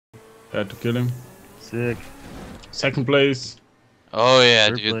Had to kill him. Sick. Second place. Oh yeah,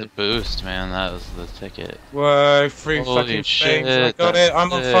 Third dude, place. the boost, man, that was the ticket. Whoa, three Holy fucking shit, things. I got it.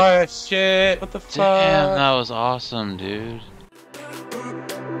 I'm on sick. fire. Shit. What the fuck? Damn, that was awesome, dude.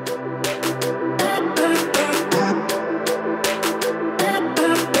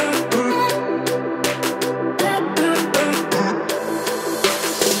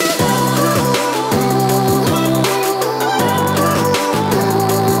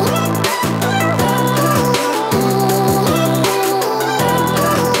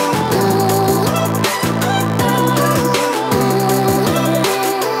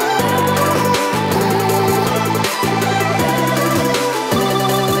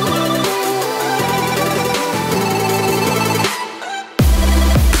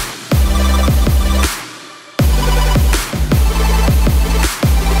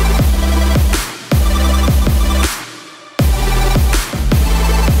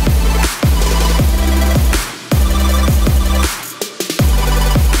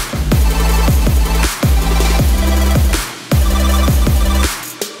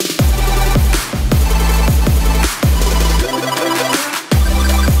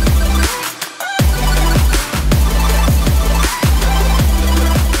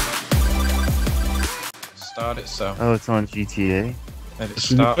 Start it so. Oh, it's on GTA. Let it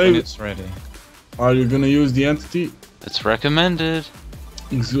Should start we when play- it's ready. Are you gonna use the entity? It's recommended.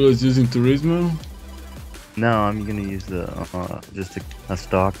 Xzulas using Turismo? No, I'm gonna use the just a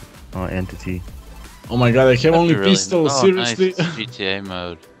stock entity. Oh my god, I have only Really- pistol, oh, seriously? Nice. It's GTA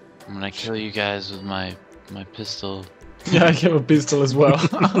mode. I'm gonna kill you guys with my pistol. Yeah, I have a pistol as well.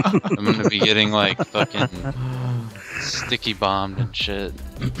 I'm gonna be getting like fucking sticky bombed and shit.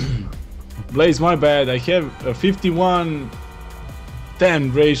 Blaze, my bad, I have a 51-10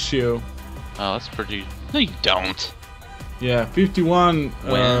 ratio. Oh, that's pretty. No, you don't. Yeah, 51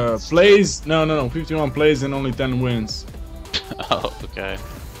 Wins. plays. No, 51 plays and only 10 wins. Oh, okay.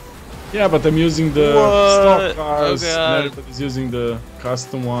 Yeah, but I'm using the What? stock cars Oh, and God. everybody's using the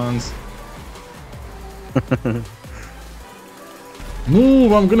custom ones.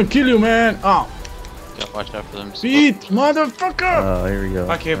 Move, I'm gonna kill you, man! Oh, Gotta watch out for them. beat, motherfucker! Oh, here we go.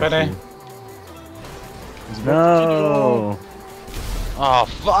 Fuck you, I buddy. see. He's about to kill you all. No! Oh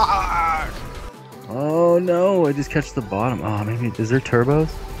fuck! Oh no! I just catch the bottom. Oh, maybe is there turbos?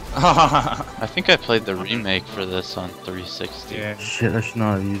 I think I played the remake for this on 360. Yeah. Shit! I should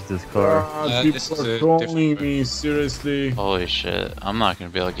not have used this car. God, This people is are a trolling different- me, seriously. Holy shit! I'm not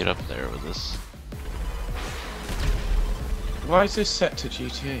gonna be able to get up there with this. Why is this set to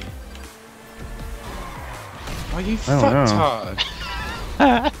GTA? Are you I don't fucked know.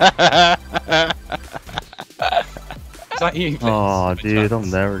 hard? Is that you? Oh, Blaze? dude, I'm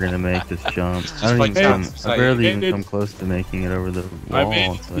never gonna make this jump. I don't like even come. chance, I like, barely you even made it. come close to making it over the I wall.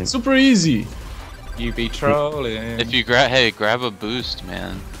 mean, It's like, it's super easy. You be trolling. If you grab a boost,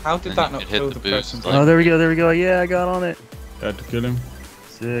 man. How did then that you not could hit kill the the boost, person? like- oh, there we go, there we go. Yeah, I got on it. Had to kill him.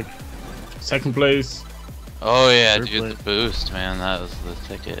 Sick. Second place. Oh yeah, Third dude, place. the boost, man. That was the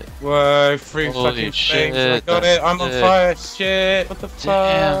ticket. Whoa, three Holy fucking shit, things. I got it. I'm on that's fire. Shit. What the fuck?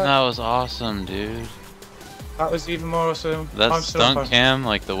 Damn, that was awesome, dude. That was even more awesome. That I'm still on stunt fire. cam,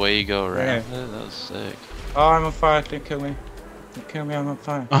 like the way you go around Yeah. it, that was sick. Oh, I'm on fire. Don't kill me. Don't kill me. I'm on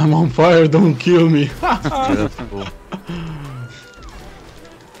fire. I'm on fire, don't kill me. Yeah, that's cool.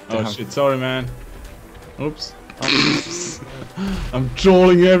 Oh shit, sorry man. Oops. I'm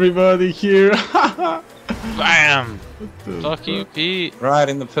trolling everybody here. Bam! What the Fuck you, Pete. Right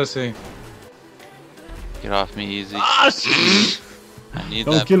in the pussy. Get off me easy. Ah, shit. I need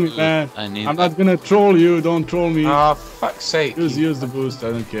Don't that kill me, boost. man. I need I'm that. not gonna troll you, don't troll me. Oh, fuck's sake. Use the boost,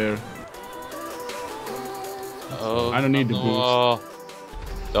 I don't care. Oh, I don't need the no.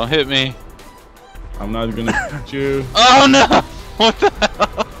 Don't hit me. I'm not gonna hit you. Oh no! What the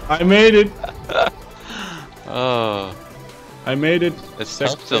hell? I made it. Oh. I made it. It's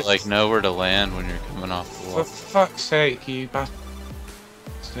tough to like know where to land when you're coming off the For wall. fuck's sake, you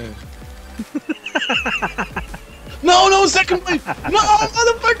bastard. No, second place. No, I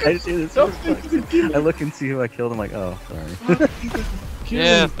motherfucker. see this. Don't think you can kill me. I look and see who I killed. I'm like, oh, sorry. Kill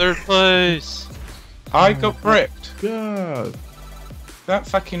Yeah, me. third place. I got bricked. God. That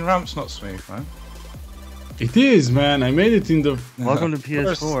fucking ramp's not smooth, man. It is, man. I made it in the. Welcome to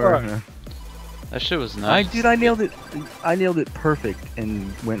First PS4. That shit was nice. Dude, I nailed it. I nailed it perfect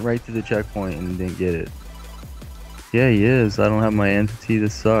and went right to the checkpoint and didn't get it. Yeah, he is. I don't have my entity.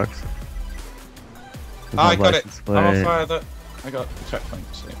 This sucks. There's I no got it. license I'm on plate. fire. That I got the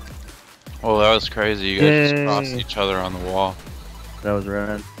checkpoint. See. Oh, that was crazy. You guys just Yay. crossed each other on the wall. That was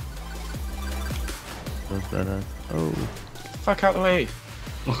rad. That was badass. Oh. Fuck out the way.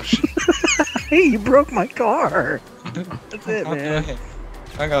 Oh shit. Hey, you broke my car. That's it, man. Okay.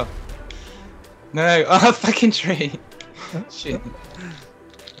 I go. No, oh, fucking tree. Shit.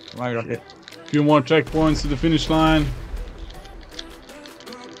 My rocket. Few more checkpoints to the finish line.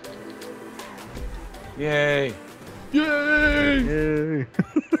 Yay. Yay! Yay.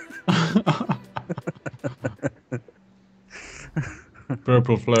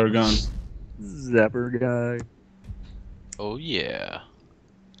 Purple flare gun. Zapper guy. Oh yeah.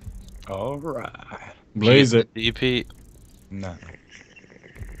 Alright. Blaze it. DP. No.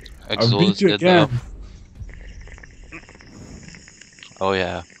 I Xzulas beat you did again. though. Oh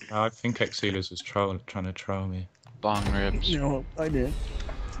yeah. I think Xzulas was trying to troll me. Bong ribs. No, I did.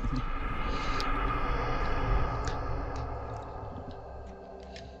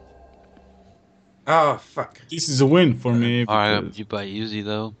 Oh, fuck. This is a win for me Alright, because you buy Uzi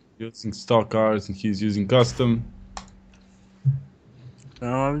though. using stock cars and he's using custom.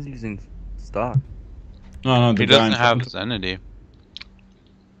 No, I was using stock. No, the He guy doesn't in have front. Zenity.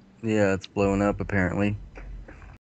 Yeah, it's blowing up apparently.